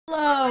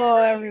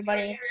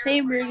everybody.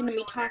 Today we're going to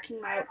be talking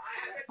about,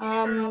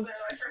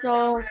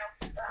 so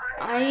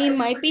I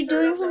might be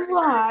doing some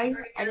vlogs.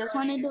 I just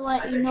wanted to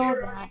let you know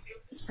that.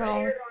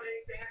 So,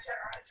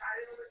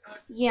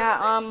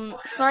 yeah,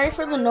 sorry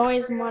for the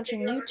noise. I'm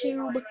watching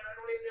YouTube.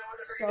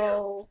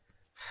 So,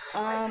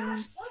 I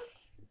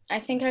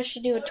think I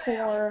should do a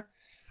tour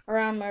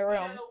around my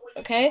room,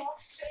 okay?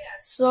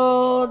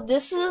 So,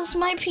 this is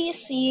my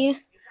PC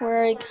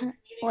where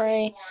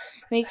I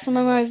make some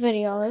of my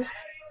videos.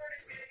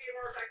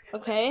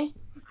 Okay,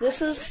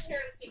 that's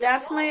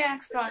my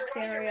Xbox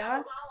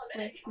area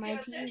with my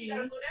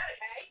TV,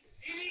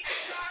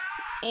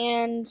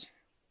 and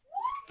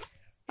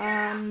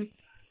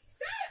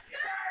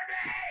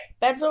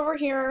bed's over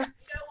here,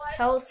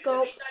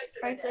 telescope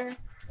right there,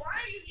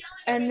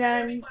 and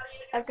then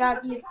I've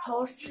got these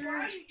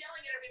posters.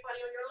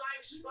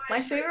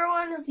 My favorite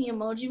one is the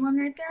emoji one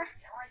right there.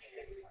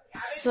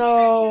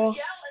 So,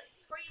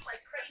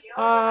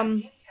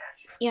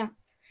 yeah.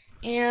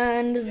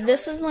 And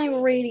this is my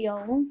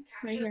radio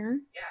right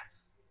here.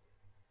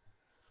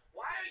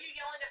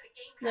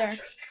 There.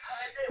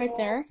 Right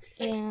there.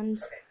 And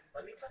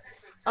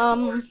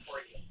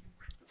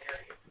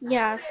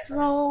yeah,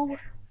 so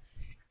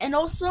and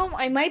also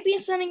I might be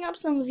setting up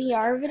some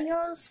VR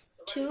videos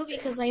too,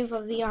 because I have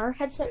a VR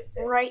headset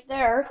right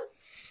there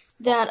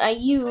that I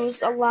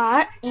use a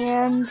lot,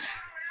 and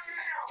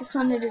just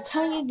wanted to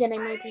tell you that I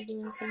might be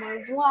doing some more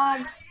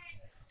vlogs.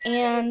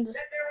 And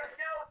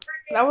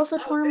that was the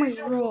tour of my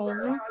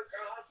room.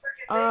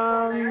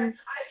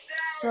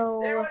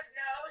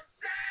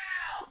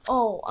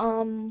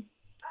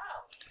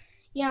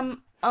 Yeah,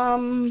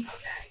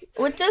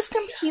 with this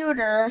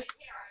computer,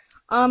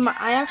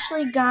 I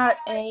actually got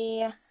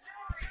a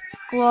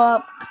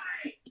glow-up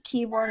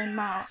keyboard and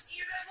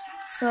mouse.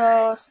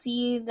 So,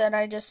 see that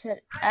I just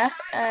hit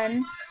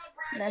FN,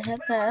 and then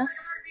hit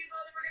this,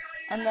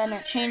 and then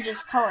it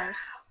changes colors.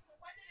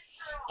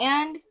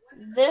 And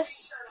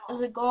this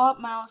is a glow-up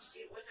mouse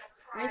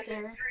right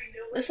there.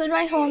 This is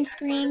my home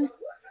screen.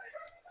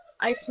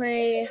 I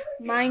play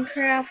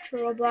Minecraft,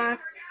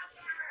 Roblox,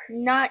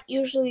 not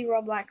usually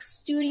Roblox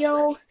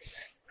Studio,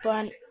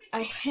 but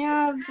I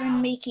have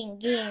been making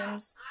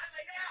games,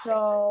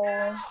 so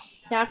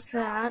that's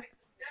that.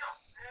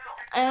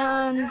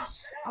 And,